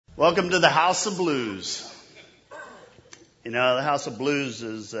Welcome to the House of Blues. You know, the House of Blues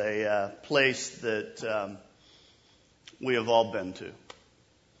is a place that we have all been to.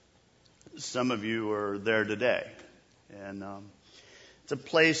 Some of you are there today. And it's a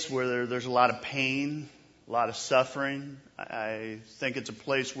place where there's a lot of pain, a lot of suffering. I think it's a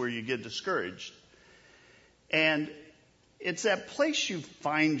place where you get discouraged. And it's that place you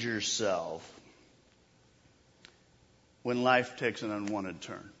find yourself when life takes an unwanted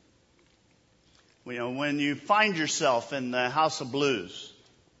turn. You know, when you find yourself in the House of Blues,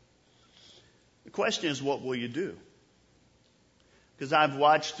 the question is, what will you do? Because I've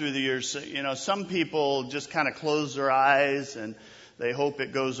watched through the years, you know, some people just kind of close their eyes and they hope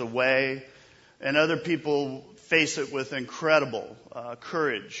it goes away. And other people face it with incredible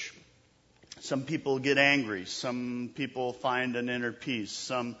courage. Some people get angry. Some people find an inner peace.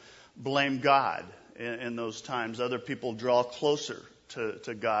 Some blame God in those times. Other people draw closer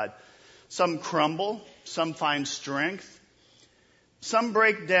to God. Some crumble, some find strength, some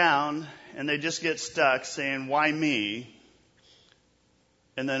break down and they just get stuck saying, why me?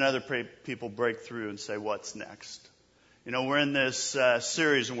 And then other people break through and say, what's next? You know, we're in this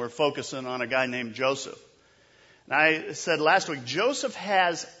series and we're focusing on a guy named Joseph. And I said last week, Joseph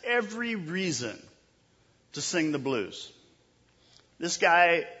has every reason to sing the blues. This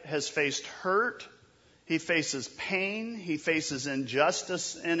guy has faced hurt. He faces pain. He faces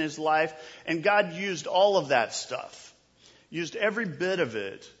injustice in his life. And God used all of that stuff, used every bit of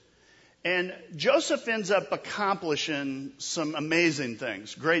it. And Joseph ends up accomplishing some amazing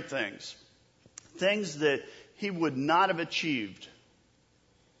things, great things, things that he would not have achieved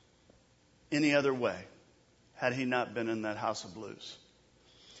any other way had he not been in that House of Blues.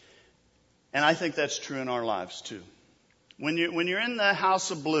 And I think that's true in our lives too. When you're in the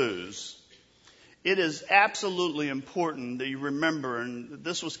House of Blues, it is absolutely important that you remember, and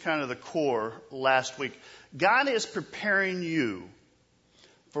this was kind of the core last week, God is preparing you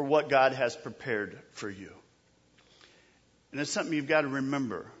for what God has prepared for you. And it's something you've got to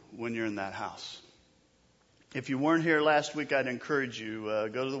remember when you're in that house. If you weren't here last week, I'd encourage you,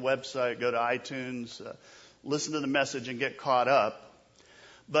 go to the website, go to iTunes, listen to the message and get caught up.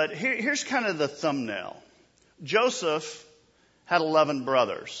 But here's kind of the thumbnail. Joseph had 11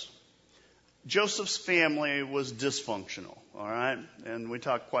 brothers. Joseph's family was dysfunctional, all right? And we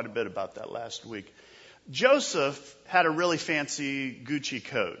talked quite a bit about that last week. Joseph had a really fancy Gucci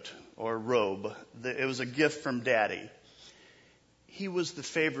coat or robe. It was a gift from Daddy. He was the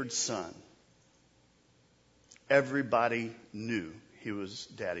favored son. Everybody knew he was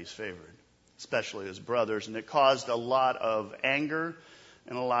Daddy's favorite, especially his brothers, and it caused a lot of anger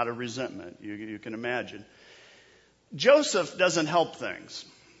and a lot of resentment, you can imagine. Joseph doesn't help things,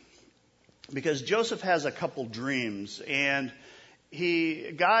 because Joseph has a couple dreams, and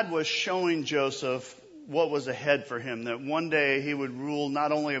God was showing Joseph what was ahead for him, that one day he would rule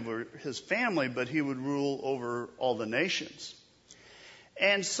not only over his family, but he would rule over all the nations.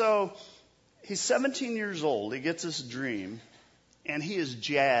 And so he's 17 years old, he gets this dream, and he is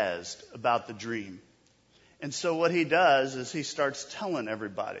jazzed about the dream. And so what he does is he starts telling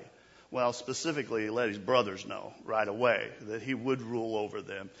everybody. Well, specifically, he let his brothers know right away that he would rule over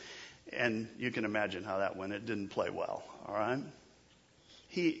them. And you can imagine how that went. It didn't play well, all right?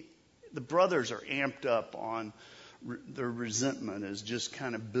 The brothers are amped up on their resentment is just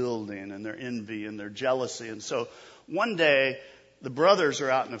kind of building, and their envy and their jealousy. And so one day, the brothers are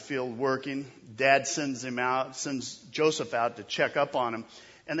out in the field working. Dad sends Joseph out to check up on him.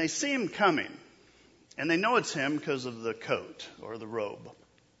 And they see him coming. And they know it's him because of the coat or the robe.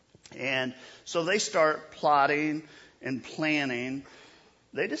 And so they start plotting and planning.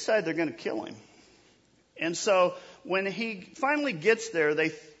 They decide they're going to kill him. And so when he finally gets there,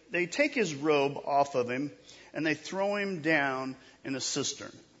 they take his robe off of him and they throw him down in a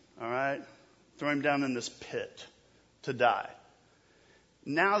cistern. All right? Throw him down in this pit to die.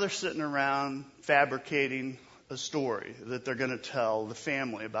 Now they're sitting around fabricating a story that they're going to tell the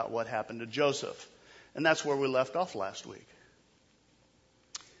family about what happened to Joseph. And that's where we left off last week.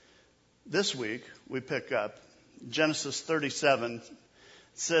 This week, we pick up Genesis 37.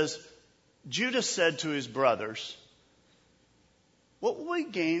 It says, Judah said to his brothers, what will we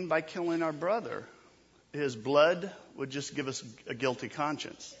gain by killing our brother? His blood would just give us a guilty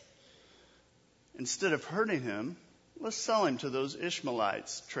conscience. Instead of hurting him, let's sell him to those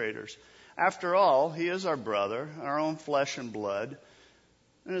Ishmaelites traders. After all, he is our brother, our own flesh and blood.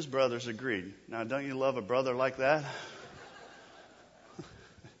 And his brothers agreed. Now, don't you love a brother like that?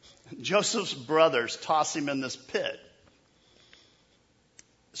 Joseph's brothers toss him in this pit.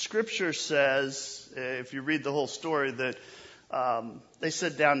 Scripture says, if you read the whole story, that they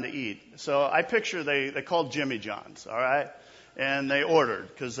sit down to eat. So I picture they called Jimmy John's, all right? And they ordered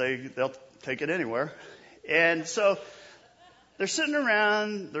because they'll take it anywhere. And so they're sitting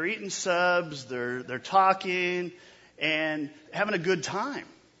around, they're eating subs, they're talking and having a good time.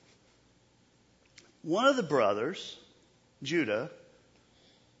 One of the brothers, Judah,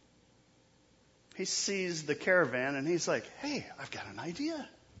 he sees the caravan and he's like, hey, I've got an idea.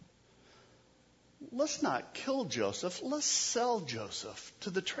 Let's not kill Joseph. Let's sell Joseph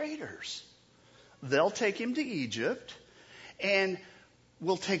to the traders. They'll take him to Egypt and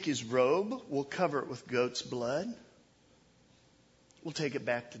we'll take his robe. We'll cover it with goat's blood. We'll take it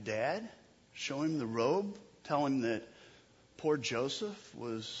back to Dad, show him the robe, tell him that poor Joseph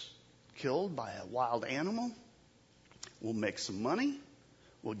was killed by a wild animal. We'll make some money.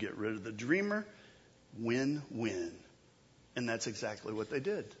 We'll get rid of the dreamer. Win-win. And that's exactly what they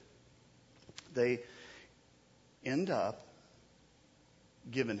did. They end up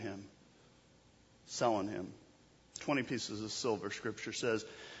giving him, selling him 20 pieces of silver, Scripture says,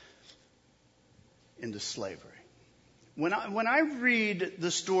 into slavery. When I read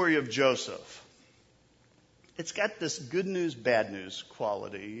the story of Joseph, it's got this good news, bad news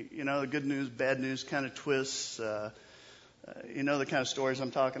quality. You know, the good news, bad news kind of twists. You know the kind of stories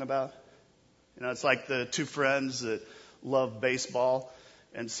I'm talking about? You know, it's like the two friends that love baseball.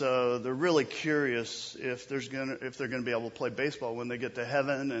 And so they're really curious if they're going to be able to play baseball when they get to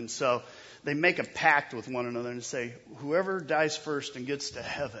heaven. And so they make a pact with one another and say, whoever dies first and gets to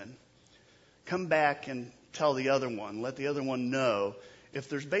heaven, come back and tell the other one, let the other one know if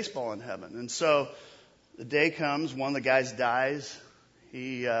there's baseball in heaven. And so the day comes, one of the guys dies.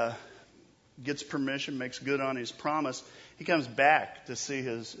 He gets permission, makes good on his promise. He comes back to see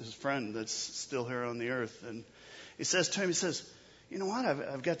his friend that's still here on the earth. And he says to him, he says, you know what,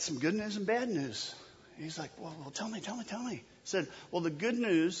 I've got some good news and bad news. And he's like, well, tell me. He said, well, the good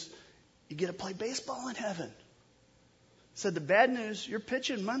news, you get to play baseball in heaven. He said, the bad news, you're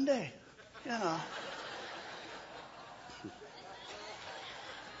pitching Monday. You know.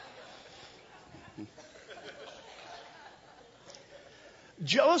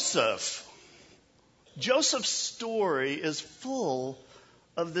 Joseph's story is full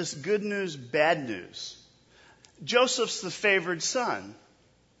of this good news, bad news. Joseph's the favored son.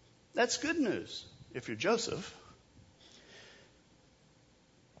 That's good news if you're Joseph.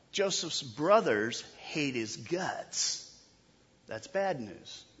 Joseph's brothers hate his guts. That's bad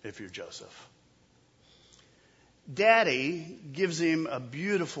news if you're Joseph. Daddy gives him a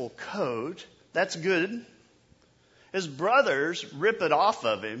beautiful coat. That's good. His brothers rip it off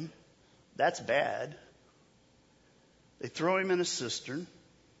of him. That's bad. They throw him in a cistern.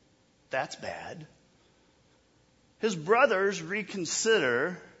 That's bad. His brothers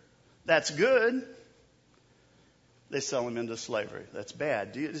reconsider. That's good. They sell him into slavery. That's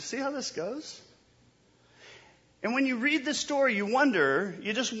bad. Do you see how this goes? And when you read the story, you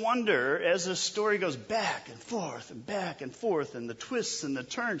just wonder as the story goes back and forth and the twists and the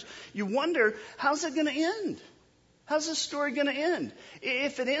turns, you wonder, how's it going to end? How's this story going to end?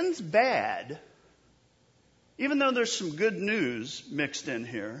 If it ends bad, even though there's some good news mixed in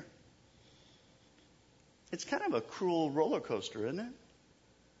here, it's kind of a cruel roller coaster, isn't it?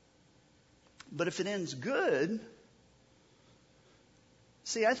 But if it ends good,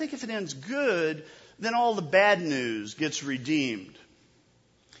 see, I think if it ends good, then all the bad news gets redeemed.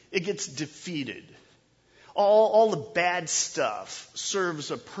 It gets defeated. All the bad stuff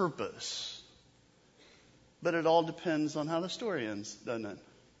serves a purpose. But it all depends on how the story ends, doesn't it?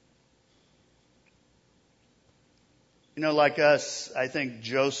 You know, like us, I think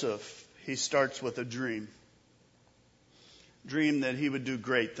Joseph, he starts with a dream. Dream that he would do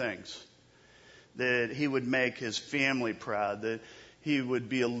great things. That he would make his family proud. That he would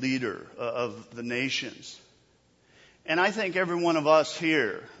be a leader of the nations. And I think every one of us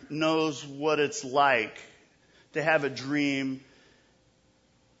here knows what it's like to have a dream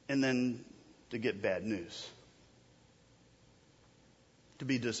and then to get bad news. To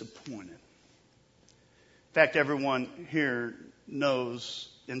be disappointed. In fact, everyone here knows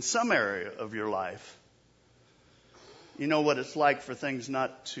in some area of your life, you know what it's like for things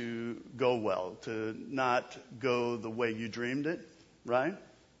not to go well, to not go the way you dreamed it, right?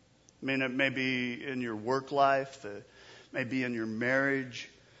 I mean, it may be in your work life, it may be in your marriage,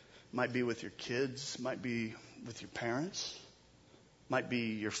 might be with your kids, might be with your parents, might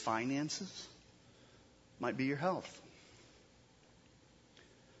be your finances, might be your health.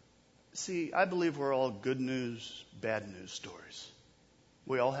 See, I believe we're all good news, bad news stories.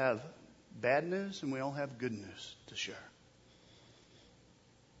 We all have bad news and we all have good news to share.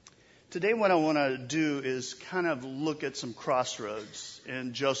 Today what I want to do is kind of look at some crossroads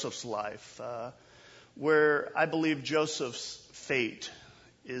in Joseph's life, where I believe Joseph's fate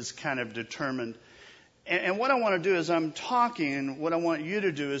is kind of determined. And what I want to do is I'm talking, what I want you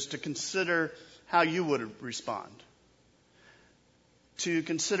to do is to consider how you would respond. To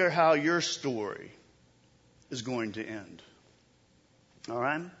consider how your story is going to end. All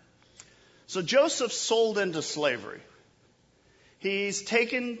right? So Joseph's sold into slavery. He's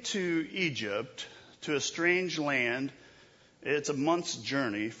taken to Egypt, to a strange land. It's a month's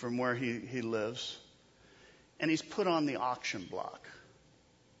journey from where he lives. And he's put on the auction block.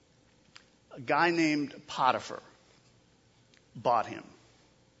 A guy named Potiphar bought him.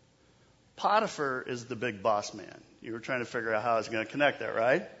 Potiphar is the big boss man. You were trying to figure out how I was going to connect that,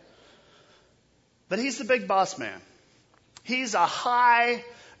 right? But he's the big boss man. He's a high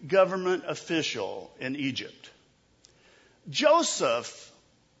government official in Egypt. Joseph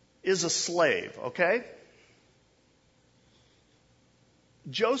is a slave, okay?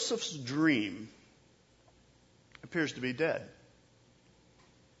 Joseph's dream appears to be dead.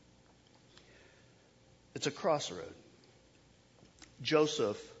 It's a crossroad.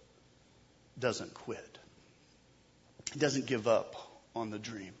 Joseph doesn't quit. He doesn't give up on the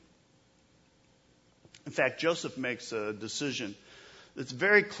dream. In fact, Joseph makes a decision that's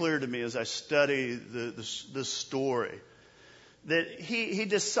very clear to me as I study this story. That he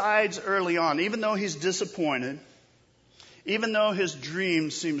decides early on, even though he's disappointed, even though his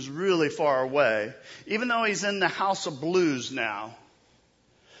dream seems really far away, even though he's in the house of blues now,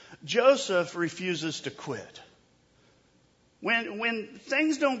 Joseph refuses to quit. When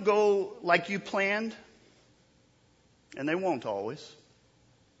things don't go like you planned, and they won't always,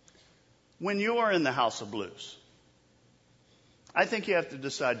 when you're in the house of blues, I think you have to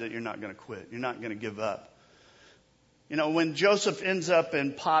decide that you're not going to quit. You're not going to give up. You know, when Joseph ends up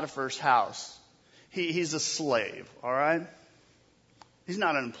in Potiphar's house, he's a slave, all right? He's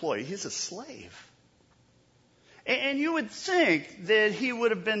not an employee. He's a slave. And you would think that he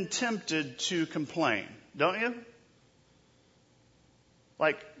would have been tempted to complain, don't you?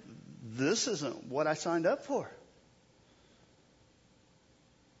 Like, this isn't what I signed up for.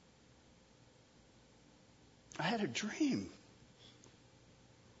 I had a dream.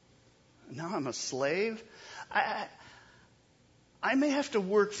 Now I'm a slave. I may have to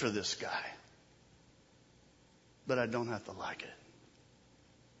work for this guy, but I don't have to like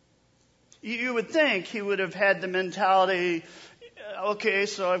it. You would think he would have had the mentality, okay,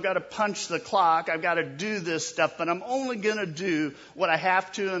 so I've got to punch the clock, I've got to do this stuff, but I'm only going to do what I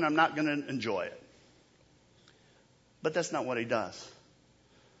have to and I'm not going to enjoy it. But that's not what he does.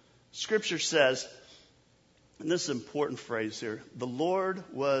 Scripture says, and this is an important phrase here, the Lord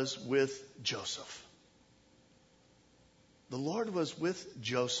was with Joseph. The Lord was with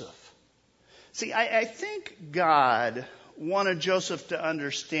Joseph. See, I think God wanted Joseph to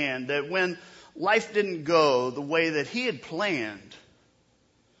understand that when life didn't go the way that he had planned,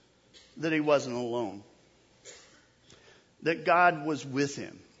 that he wasn't alone. That God was with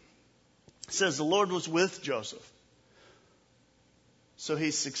him. It says the Lord was with Joseph. So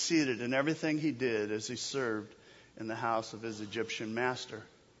he succeeded in everything he did as he served in the house of his Egyptian master.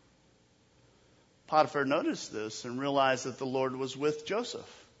 Potiphar noticed this and realized that the Lord was with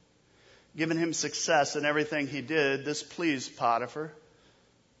Joseph. Giving him success in everything he did, this pleased Potiphar.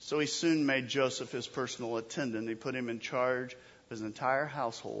 So he soon made Joseph his personal attendant. He put him in charge of his entire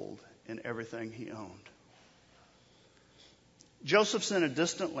household and everything he owned. Joseph's in a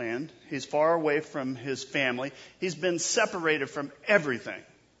distant land. He's far away from his family. He's been separated from everything.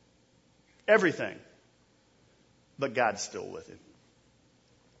 Everything. But God's still with him.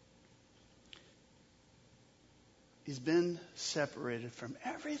 He's been separated from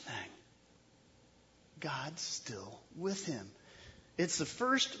everything. God's still with him. It's the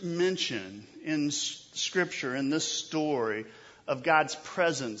first mention in Scripture, in this story, of God's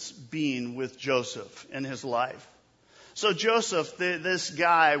presence being with Joseph in his life. So Joseph, this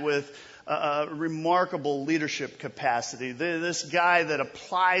guy with a remarkable leadership capacity, this guy that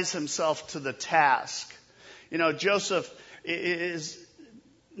applies himself to the task. You know, Joseph is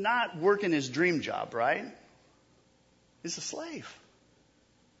not working his dream job, right? He's a slave.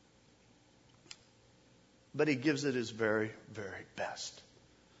 But he gives it his very, very best.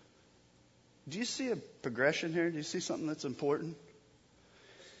 Do you see a progression here? Do you see something that's important?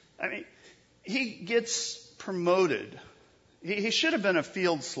 I mean, he gets promoted. He should have been a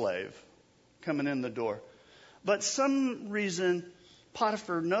field slave coming in the door. But some reason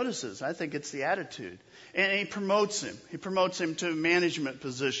Potiphar notices. I think it's the attitude. And he promotes him. He promotes him to management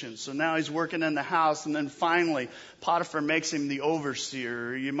positions. So now he's working in the house, and then finally Potiphar makes him the overseer,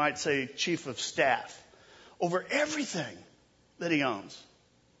 or you might say chief of staff, over everything that he owns.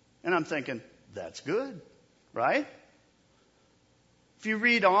 And I'm thinking, that's good, right? If you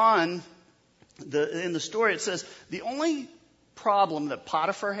read on in the story, it says the only problem that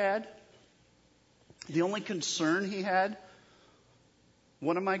Potiphar had, the only concern he had,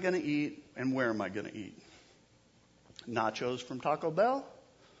 what am I going to eat and where am I going to eat? Nachos from Taco Bell?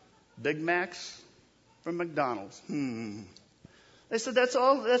 Big Macs from McDonald's? They said that's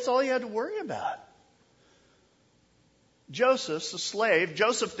all you had to worry about. Joseph's a slave.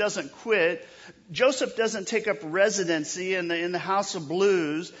 Joseph doesn't quit. Joseph doesn't take up residency in the house of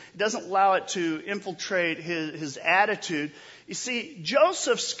blues. He doesn't allow it to infiltrate his attitude. You see,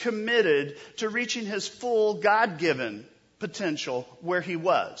 Joseph's committed to reaching his full God-given potential where he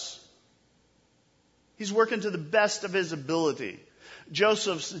was. He's working to the best of his ability.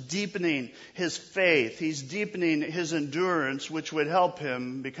 Joseph's deepening his faith. He's deepening his endurance, which would help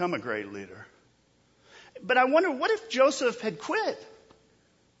him become a great leader. But I wonder, what if Joseph had quit?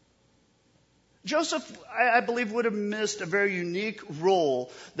 Joseph, I believe, would have missed a very unique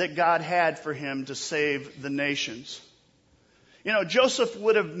role that God had for him to save the nations. You know, Joseph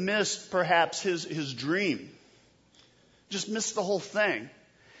would have missed perhaps his dream. Just missed the whole thing.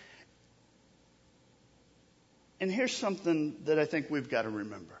 And here's something that I think we've got to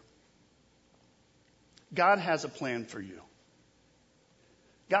remember. God has a plan for you.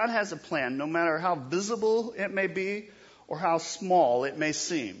 God has a plan, no matter how visible it may be or how small it may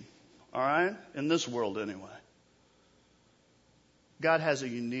seem. All right? In this world, anyway. God has a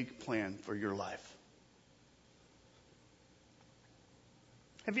unique plan for your life.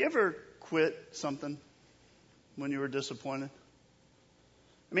 Have you ever quit something when you were disappointed?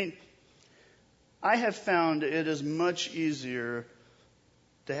 I mean, I have found it is much easier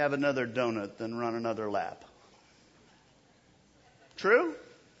to have another donut than run another lap. True?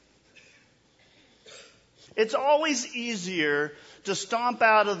 It's always easier to stomp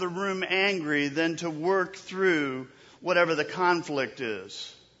out of the room angry than to work through whatever the conflict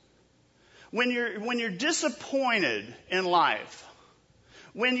is. When you're disappointed in life,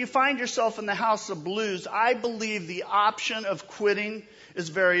 when you find yourself in the house of blues, I believe the option of quitting is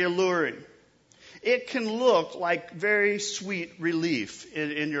very alluring. It can look like very sweet relief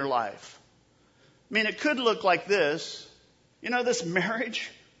in your life. I mean, it could look like this. You know, this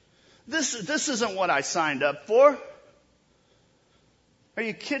marriage, this isn't what I signed up for. Are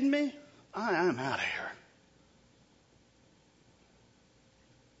you kidding me? I'm out of here.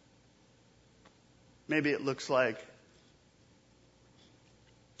 Maybe it looks like,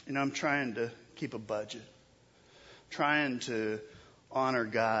 I'm trying to keep a budget, trying to honor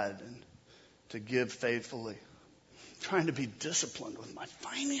God and to give faithfully, trying to be disciplined with my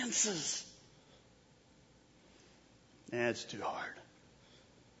finances. It's too hard.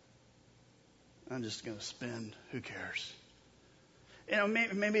 I'm just going to spend. Who cares?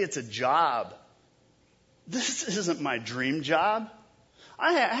 Maybe it's a job. This isn't my dream job.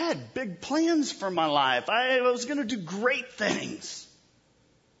 I had big plans for my life. I was going to do great things.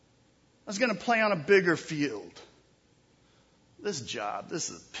 I was going to play on a bigger field. This job, this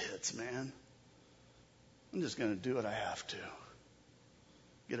is pits, man. I'm just going to do what I have to.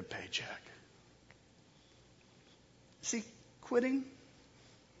 Get a paycheck. See, quitting,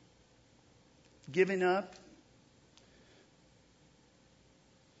 giving up,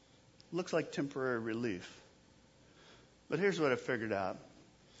 looks like temporary relief. But here's what I figured out.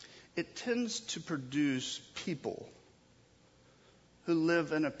 It tends to produce people who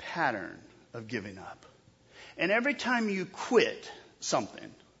live in a pattern of giving up. And every time you quit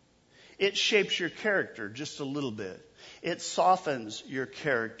something, it shapes your character just a little bit. It softens your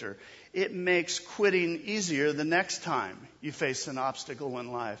character. It makes quitting easier the next time you face an obstacle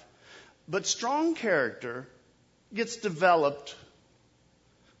in life. But strong character gets developed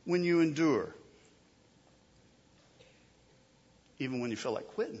when you endure. Even when you feel like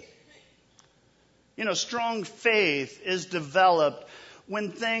quitting. Strong faith is developed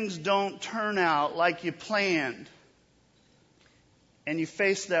when things don't turn out like you planned. And you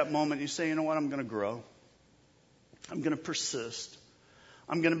face that moment, you say, you know what, I'm going to grow. I'm going to persist.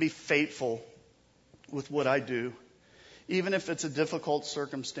 I'm going to be faithful with what I do. Even if it's a difficult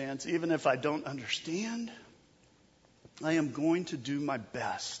circumstance, even if I don't understand, I am going to do my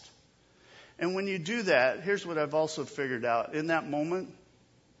best. And when you do that, here's what I've also figured out. In that moment,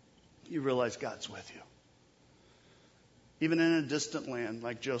 you realize God's with you. Even in a distant land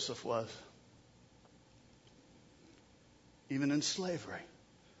like Joseph was. even in slavery.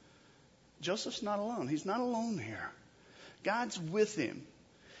 Joseph's not alone. He's not alone here. God's with him.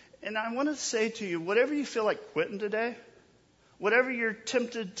 And I want to say to you, whatever you feel like quitting today, whatever you're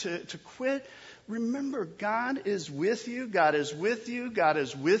tempted to quit, remember God is with you. God is with you. God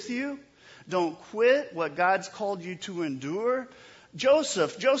is with you. Don't quit what God's called you to endure.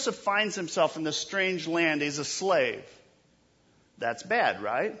 Joseph finds himself in this strange land. He's a slave. That's bad,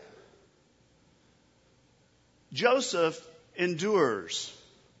 right? Joseph endures.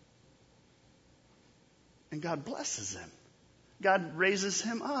 And God blesses him. God raises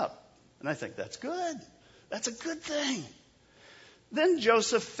him up. And I think that's good. That's a good thing. Then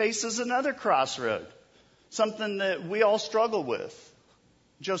Joseph faces another crossroad, something that we all struggle with.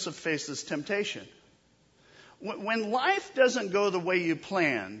 Joseph faces temptation. When life doesn't go the way you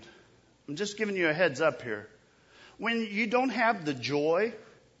planned, I'm just giving you a heads up here. When you don't have the joy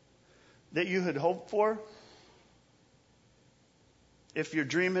that you had hoped for, if your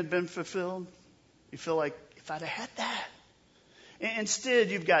dream had been fulfilled, you feel like, if I'd have had that.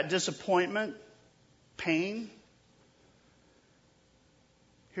 Instead, you've got disappointment, pain.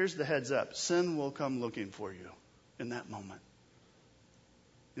 Here's the heads up. Sin will come looking for you in that moment.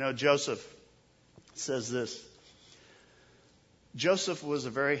 You know, Joseph says this. Joseph was a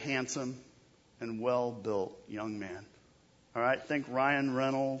very handsome and well-built young man. All right, think Ryan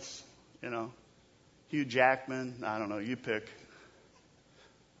Reynolds, Hugh Jackman. I don't know, you pick.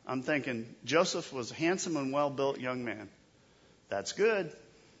 I'm thinking Joseph was a handsome and well-built young man. That's good.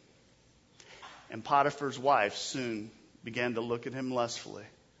 And Potiphar's wife soon began to look at him lustfully.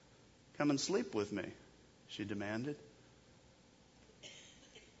 Come and sleep with me, she demanded.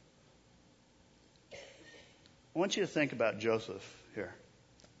 I want you to think about Joseph here.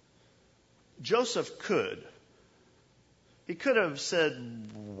 Joseph could. He could have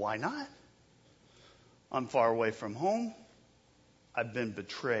said, why not? I'm far away from home. I've been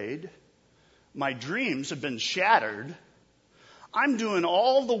betrayed. My dreams have been shattered. I'm doing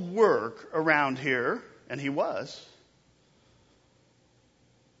all the work around here, and he was.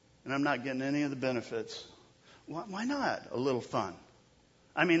 And I'm not getting any of the benefits. Why not? A little fun.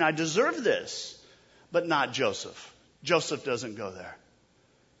 I mean, I deserve this, but not Joseph. Joseph doesn't go there.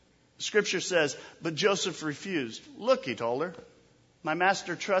 Scripture says, but Joseph refused. Look, he told her, my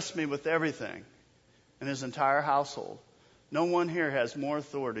master trusts me with everything and his entire household. No one here has more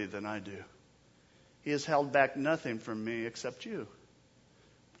authority than I do. He has held back nothing from me except you,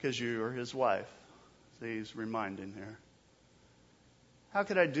 because you are his wife. See, he's reminding her. How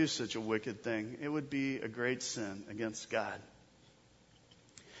could I do such a wicked thing? It would be a great sin against God.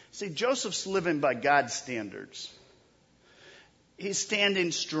 See, Joseph's living by God's standards. He's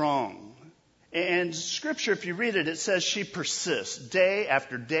standing strong. And Scripture, if you read it, it says she persists day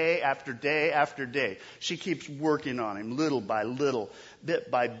after day after day after day. She keeps working on him little by little, bit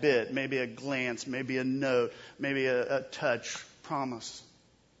by bit, maybe a glance, maybe a note, maybe a touch, promise,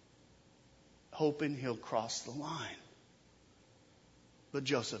 hoping he'll cross the line. But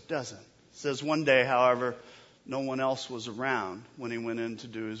Joseph doesn't. It says one day, however, no one else was around when he went in to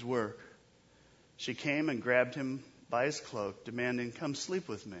do his work. She came and grabbed him by his cloak, demanding, come sleep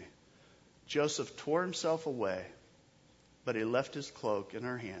with me. Joseph tore himself away, but he left his cloak in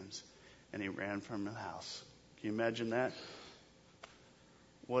her hands, and he ran from the house. Can you imagine that?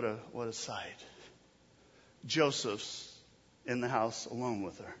 What a sight. Joseph's in the house alone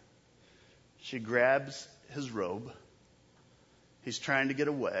with her. She grabs his robe. He's trying to get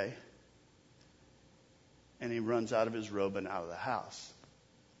away, and he runs out of his robe and out of the house.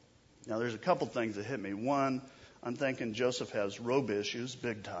 Now, there's a couple things that hit me. One, I'm thinking Joseph has robe issues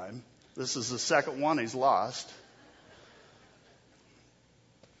big time. This is the second one he's lost.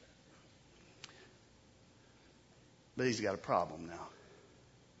 But he's got a problem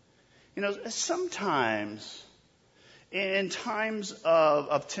now. Sometimes in times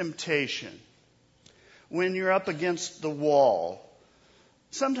of temptation, when you're up against the wall,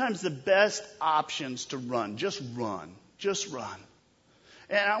 sometimes the best option's to run. Just run. Just run.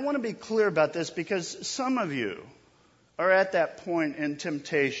 And I want to be clear about this because some of you are at that point in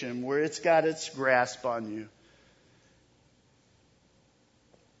temptation where it's got its grasp on you.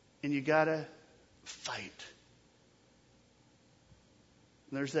 And you got to fight.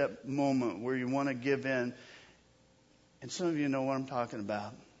 And there's that moment where you want to give in. And some of you know what I'm talking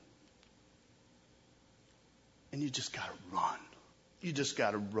about. And you just got to run. You just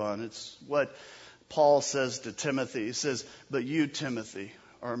got to run. It's what Paul says to Timothy. He says, but you, Timothy,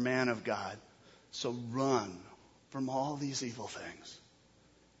 are a man of God. So run from all these evil things.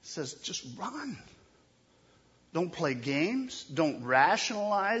 He says, just run. Don't play games. Don't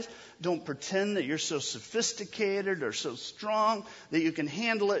rationalize. Don't pretend that you're so sophisticated or so strong that you can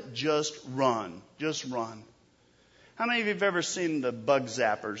handle it. Just run. Just run. How many of you have ever seen the bug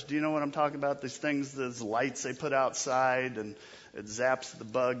zappers? Do you know what I'm talking about? These things, those lights they put outside and it zaps the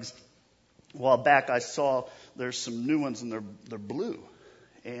bugs. A while back I saw there's some new ones and they're blue.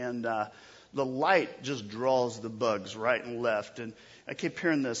 And the light just draws the bugs right and left. And I keep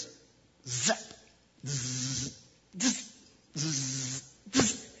hearing this zap, zzz, zzz, zzz,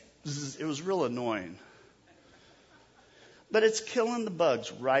 zzz, zzz. It was real annoying. But it's killing the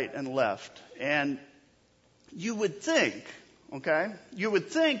bugs right and left. And you would think, you would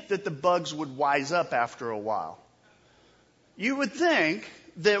think that the bugs would wise up after a while. You would think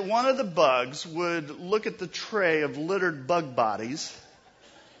that one of the bugs would look at the tray of littered bug bodies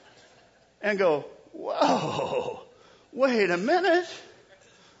and go, whoa, wait a minute.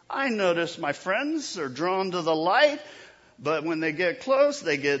 I notice my friends are drawn to the light, but when they get close,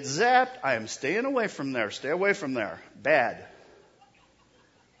 they get zapped. I am staying away from there. Stay away from there. Bad.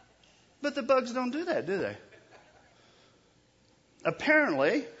 But the bugs don't do that, do they?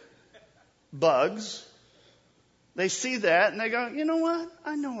 Apparently, bugs, they see that and they go, you know what?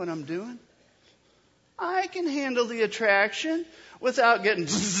 I know what I'm doing. I can handle the attraction without getting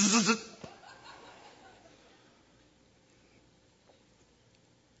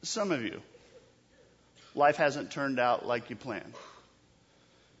Some of you, life hasn't turned out like you planned.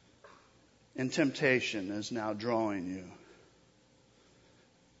 And temptation is now drawing you.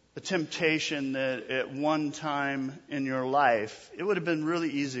 A temptation that at one time in your life, it would have been really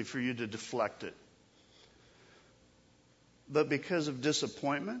easy for you to deflect it. But because of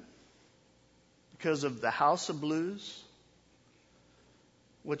disappointment, because of the house of blues,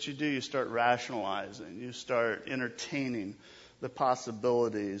 what you do, you start rationalizing. You start entertaining the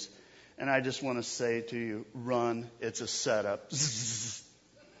possibilities. And I just want to say to you, run. It's a setup.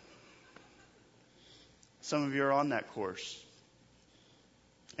 Some of you are on that course.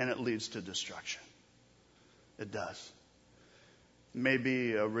 And it leads to destruction. It does.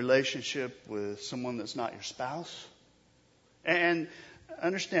 Maybe a relationship with someone that's not your spouse. And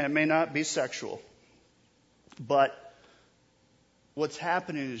understand, it may not be sexual. But what's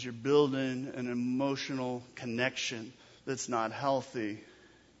happening is you're building an emotional connection that's not healthy.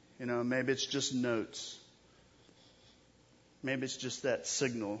 You know, maybe it's just notes. Maybe it's just that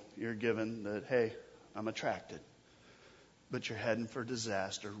signal you're given that, hey, I'm attracted. But you're heading for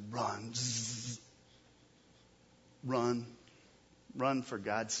disaster. Run. Zzz. Run. Run for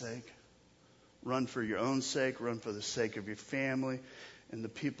God's sake. Run for your own sake. Run for the sake of your family and the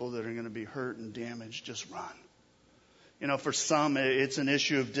people that are going to be hurt and damaged. Just run. You know, for some, it's an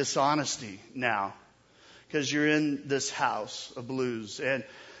issue of dishonesty now. Because you're in this house of blues and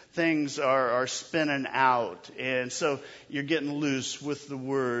things are spinning out. And so you're getting loose with the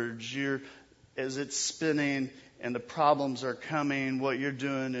words. As it's spinning and the problems are coming, what you're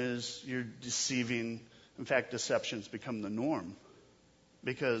doing is you're deceiving. In fact, deception's become the norm.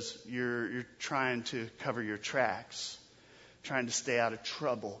 Because you're trying to cover your tracks. Trying to stay out of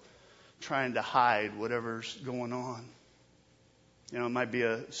trouble. Trying to hide whatever's going on. You know, it might be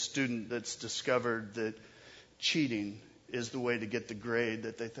a student that's discovered that cheating is the way to get the grade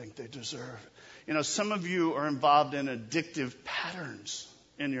that they think they deserve. You know, some of you are involved in addictive patterns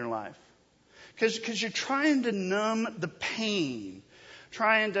in your life. Because you're trying to numb the pain.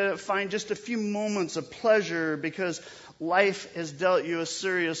 Trying to find just a few moments of pleasure because life has dealt you a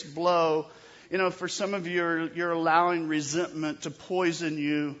serious blow. You know, for some of you, you're allowing resentment to poison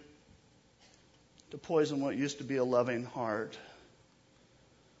you. To poison what used to be a loving heart.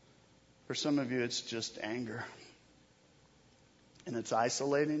 For some of you, it's just anger. And it's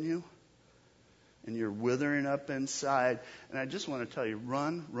isolating you. And you're withering up inside. And I just want to tell you,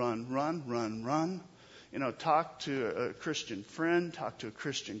 run, run, run, run, run. You know, talk to a Christian friend. Talk to a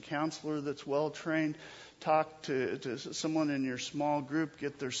Christian counselor that's well trained. Talk to someone in your small group.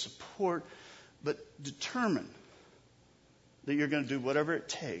 Get their support. But determine that you're going to do whatever it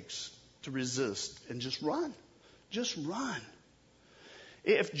takes to resist. And just run. Just run.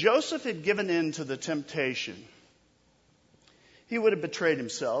 If Joseph had given in to the temptation, he would have betrayed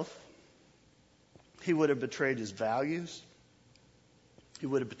himself. He would have betrayed his values. He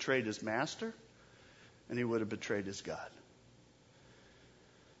would have betrayed his master. And he would have betrayed his God.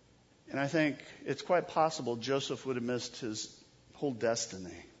 And I think it's quite possible Joseph would have missed his whole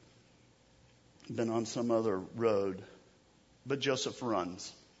destiny. Been on some other road. But Joseph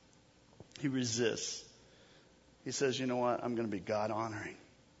runs. He resists. He says, you know what? I'm going to be God-honoring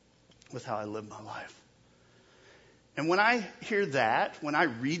with how I live my life. And when I hear that, when I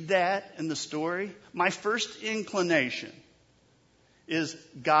read that in the story, my first inclination is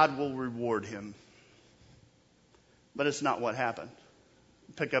God will reward him. But it's not what happened.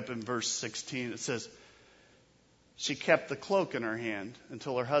 Pick up in verse 16. It says, she kept the cloak in her hand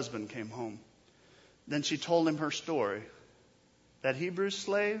until her husband came home. Then she told him her story. That Hebrew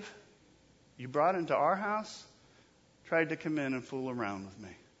slave you brought into our house tried to come in and fool around with me.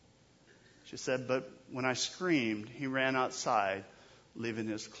 She said, but when I screamed, he ran outside, leaving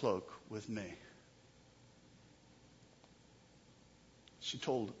his cloak with me. She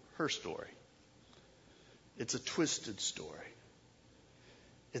told her story. It's a twisted story.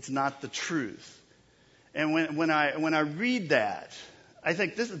 It's not the truth. And when I read that, I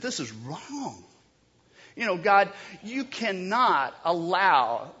think this is wrong. You know, God, you cannot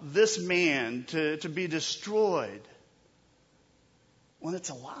allow this man to be destroyed when it's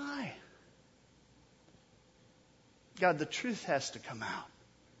a lie. God, the truth has to come out.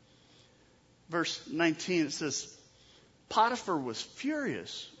 Verse 19, it says, Potiphar was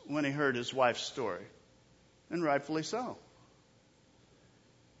furious when he heard his wife's story, and rightfully so,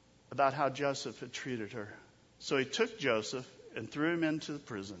 about how Joseph had treated her. So he took Joseph and threw him into the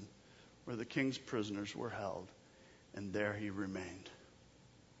prison where the king's prisoners were held, and there he remained.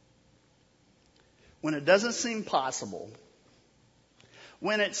 When it doesn't seem possible,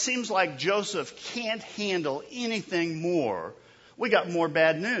 when it seems like Joseph can't handle anything more, we got more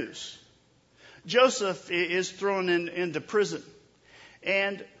bad news. Joseph is thrown into prison,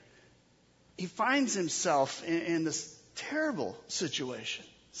 and he finds himself in this terrible situation.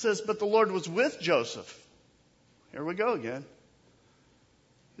 It says, but the Lord was with Joseph. Here we go again.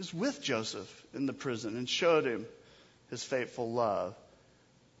 He was with Joseph in the prison and showed him his faithful love.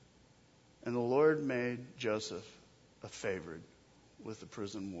 And the Lord made Joseph a favorite with the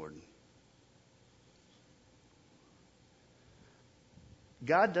prison warden.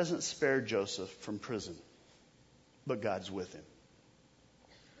 God doesn't spare Joseph from prison, but God's with him.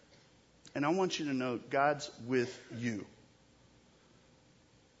 And I want you to know God's with you,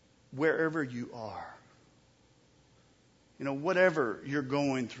 wherever you are. You know, whatever you're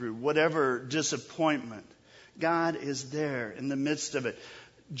going through, whatever disappointment, God is there in the midst of it.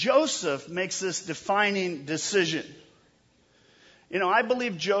 Joseph makes this defining decision. You know, I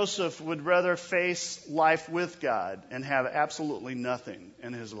believe Joseph would rather face life with God and have absolutely nothing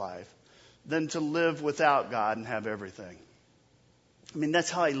in his life than to live without God and have everything. I mean, that's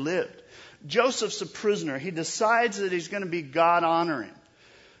how he lived. Joseph's a prisoner. He decides that he's going to be God-honoring.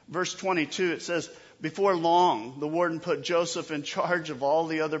 Verse 22, it says, before long, the warden put Joseph in charge of all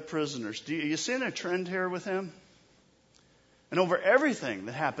the other prisoners. Do you see a trend here with him? And over everything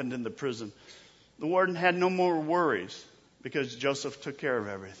that happened in the prison, the warden had no more worries because Joseph took care of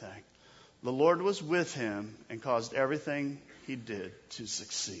everything. The Lord was with him and caused everything he did to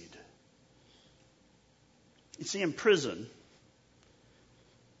succeed. You see, in prison,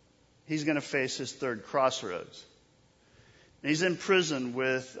 he's going to face his third crossroads. He's in prison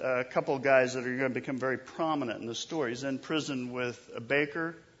with a couple of guys that are going to become very prominent in the story. He's in prison with a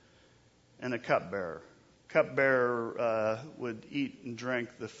baker and a cupbearer. Cupbearer would eat and drink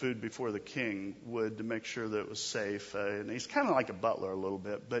the food before the king would to make sure that it was safe. And he's kind of like a butler a little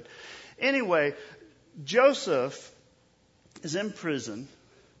bit. But anyway, Joseph is in prison.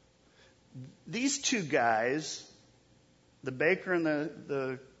 These two guys, the baker and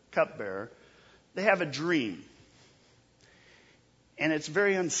the cupbearer, they have a dream. And it's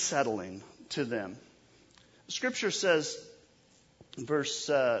very unsettling to them. Scripture says, in verse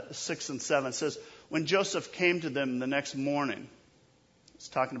 6 and 7, says, when Joseph came to them the next morning, it's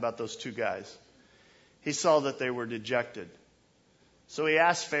talking about those two guys, he saw that they were dejected. So he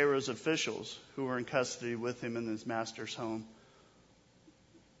asked Pharaoh's officials who were in custody with him in his master's home,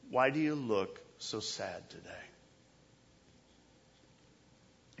 why do you look so sad today?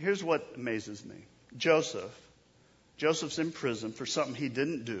 Here's what amazes me. Joseph's in prison for something he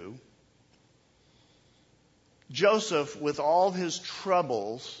didn't do. Joseph, with all his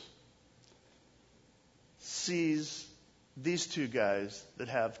troubles, sees these two guys that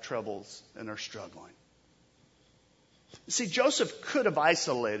have troubles and are struggling. See, Joseph could have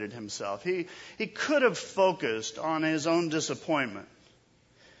isolated himself. He could have focused on his own disappointment.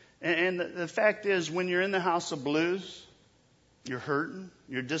 And the fact is, when you're in the house of blues, you're hurting,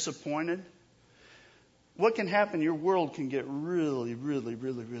 you're disappointed, what can happen? Your world can get really, really,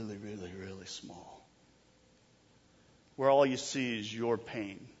 really, really, really, really small. Where all you see is your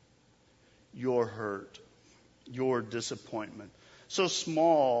pain, your hurt, your disappointment. So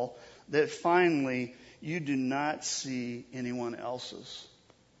small that finally you do not see anyone else's,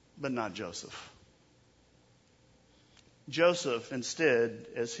 but not Joseph. Joseph, instead,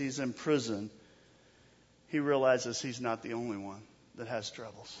 as he's in prison, he realizes he's not the only one that has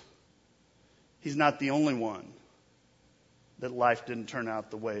troubles. He's not the only one that life didn't turn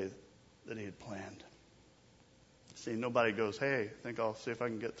out the way that he had planned. See, nobody goes, hey, I think I'll see if I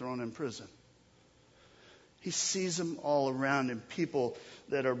can get thrown in prison. He sees them all around him, people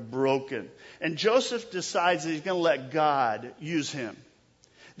that are broken. And Joseph decides that he's going to let God use him.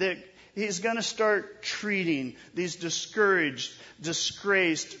 That he's going to start treating these discouraged,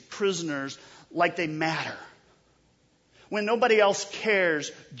 disgraced prisoners like they matter. When nobody else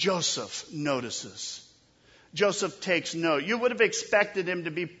cares, Joseph notices. Joseph takes note. You would have expected him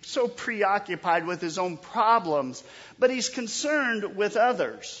to be so preoccupied with his own problems, but he's concerned with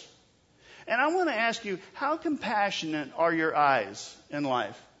others. And I want to ask you, how compassionate are your eyes in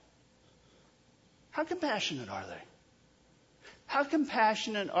life? How compassionate are they? How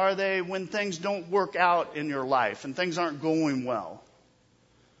compassionate are they when things don't work out in your life and things aren't going well?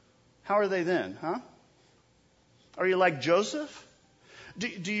 How are they then, huh? Are you like Joseph?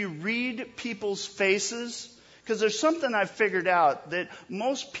 Do you read people's faces? Because there's something I've figured out that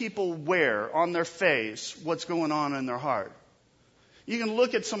most people wear on their face what's going on in their heart. You can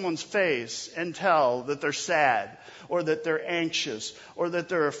look at someone's face and tell that they're sad, or that they're anxious, or that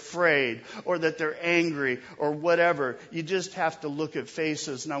they're afraid, or that they're angry, or whatever. You just have to look at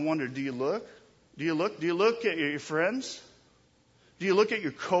faces. And I wonder, do you look? Do you look? Do you look at your friends? Do you look at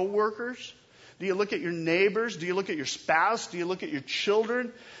your coworkers? Do you look at your neighbors? Do you look at your spouse? Do you look at your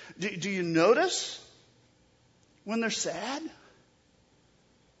children? Do you notice when they're sad?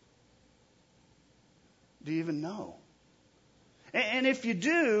 Do you even know? And if you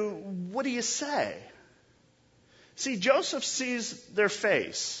do, what do you say? See, Joseph sees their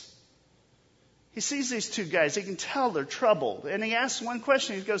face. He sees these two guys. He can tell they're troubled. And he asks one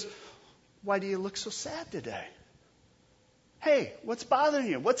question. He goes, why do you look so sad today? Hey, what's bothering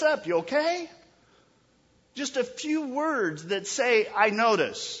you? What's up? You okay? Just a few words that say, I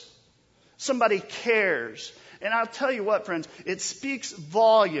notice. Somebody cares. And I'll tell you what, friends, it speaks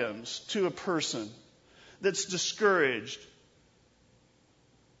volumes to a person that's discouraged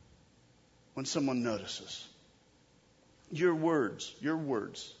when someone notices. Your words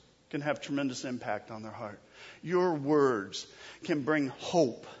can have tremendous impact on their heart. Your words can bring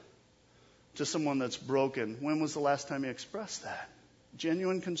hope to someone that's broken. When was the last time you expressed that?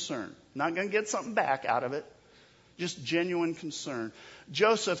 Genuine concern. Not going to get something back out of it. Just genuine concern.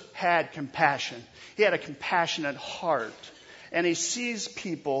 Joseph had compassion. He had a compassionate heart. And he sees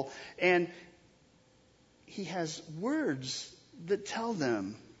people and he has words that tell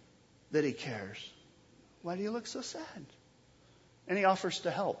them that he cares. Why do you look so sad? And he offers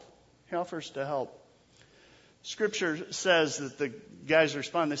to help. He offers to help. Scripture says that the guys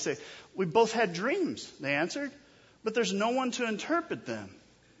respond. They say, we both had dreams, they answered, but there's no one to interpret them.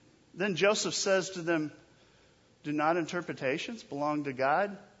 Then Joseph says to them, do not interpretations belong to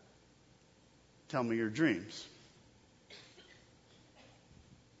God? Tell me your dreams.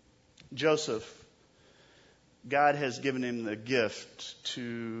 Joseph, God has given him the gift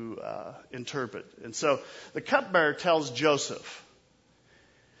to interpret. And so the cupbearer tells Joseph.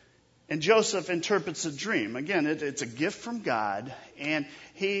 And Joseph interprets a dream. Again, it's a gift from God. And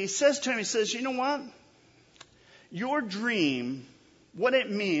he says to him, he says, you know what? Your dream, what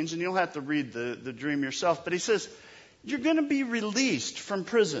it means, and you'll have to read the dream yourself, but he says, you're going to be released from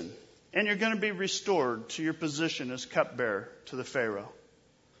prison. And you're going to be restored to your position as cupbearer to the Pharaoh.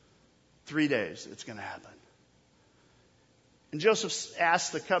 3 days it's going to happen. And Joseph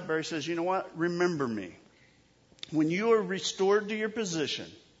asks the cupbearer, he says, you know what? Remember me. When you are restored to your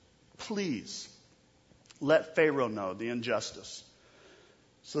position, please let Pharaoh know the injustice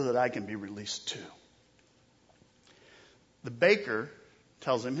so that I can be released too. The baker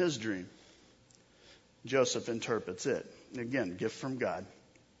tells him his dream. Joseph interprets it. Again, gift from God.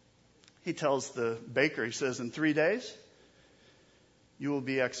 He tells the baker, he says, in 3 days, you will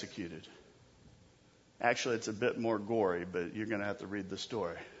be executed. Actually, it's a bit more gory, but you're going to have to read the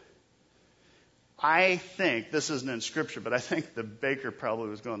story. I think, this isn't in Scripture, but I think the baker probably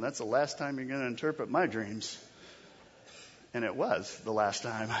was going, that's the last time you're going to interpret my dreams. And it was the last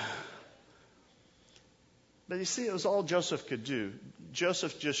time. But you see, it was all Joseph could do.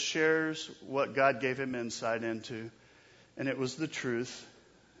 Joseph just shares what God gave him insight into, and it was the truth.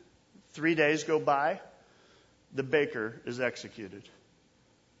 3 days go by, the baker is executed.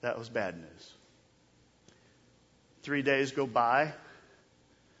 That was bad news. 3 days go by,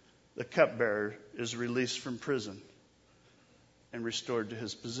 the cupbearer is released from prison and restored to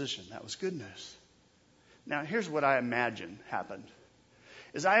his position. That was good news. Now, here's what I imagine happened.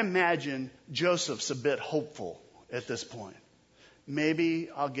 Is I imagine Joseph's a bit hopeful at this point. Maybe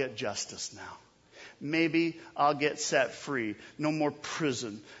I'll get justice now. Maybe I'll get set free. No more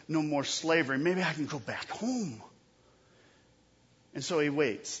prison. No more slavery. Maybe I can go back home. And so he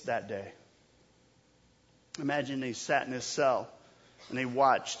waits that day. Imagine he sat in his cell and he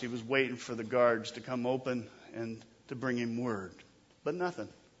watched. He was waiting for the guards to come open and to bring him word. But nothing.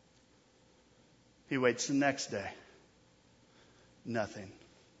 He waits the next day. Nothing.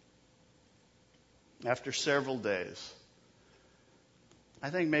 After several days, I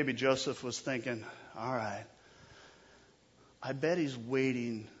think maybe Joseph was thinking, all right, I bet he's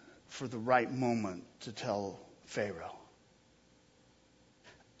waiting for the right moment to tell Pharaoh.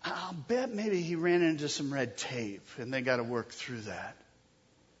 I'll bet maybe he ran into some red tape and they got to work through that.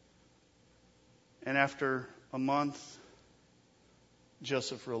 And after a month,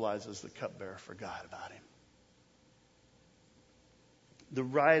 Joseph realizes the cupbearer forgot about him. The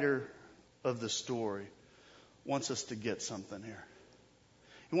writer of the story wants us to get something here.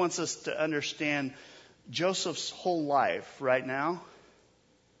 He wants us to understand Joseph's whole life right now.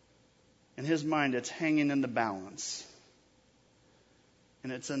 In his mind, it's hanging in the balance.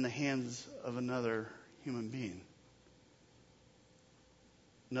 And it's in the hands of another human being.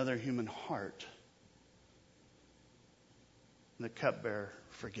 Another human heart. And the cupbearer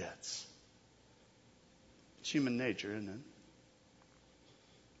forgets. It's human nature, isn't it?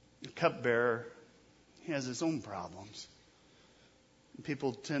 The cupbearer, he has his own problems.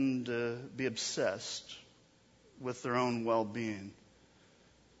 People tend to be obsessed with their own well-being.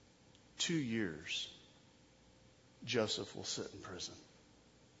 2 years, Joseph will sit in prison.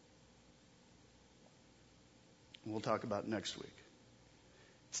 We'll talk about it next week.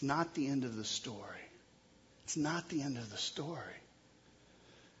 It's not the end of the story. It's not the end of the story.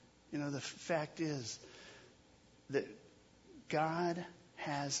 You know, the fact is that God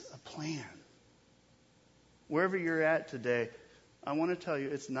has a plan. Wherever you're at today, I want to tell you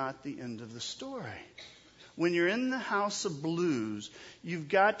it's not the end of the story. When you're in the house of blues, you've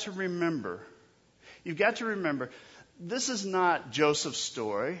got to remember, this is not Joseph's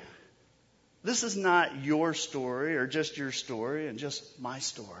story. This is not your story or just your story and just my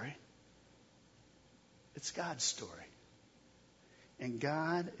story. It's God's story. And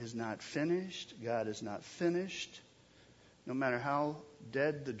God is not finished. God is not finished. No matter how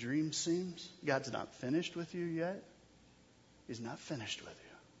dead the dream seems, God's not finished with you yet. He's not finished with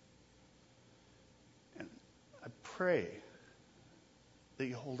you. And I pray that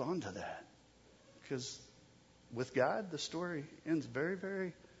you hold on to that. Because with God, the story ends very,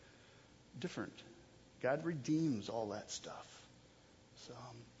 very different. God redeems all that stuff. So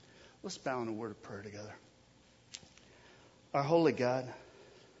let's bow in a word of prayer together. Our holy God,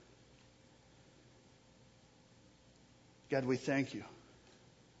 we thank you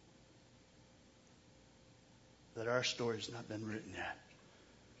that our story's not been written yet.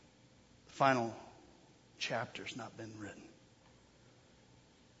 The final chapter's not been written.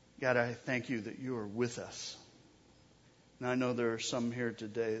 God, I thank you that you are with us. And I know there are some here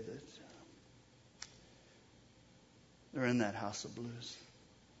today that they're in that house of blues.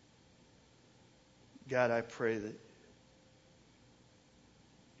 God, I pray that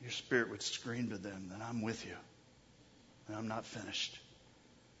your Spirit would scream to them that I'm with you and I'm not finished.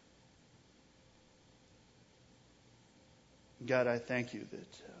 God, I thank you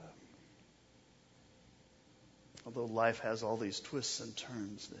that although life has all these twists and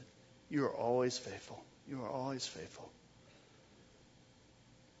turns, that you are always faithful. You are always faithful.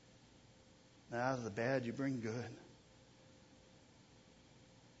 And out of the bad, you bring good.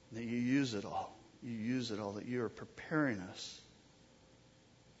 That you use it all. You use it all. That you are preparing us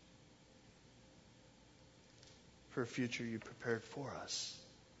for a future you prepared for us.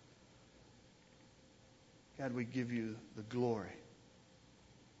 God, we give you the glory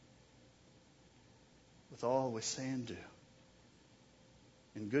with all we say and do,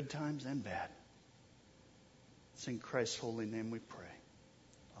 in good times and bad. It's in Christ's holy name we pray.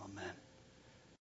 Amen.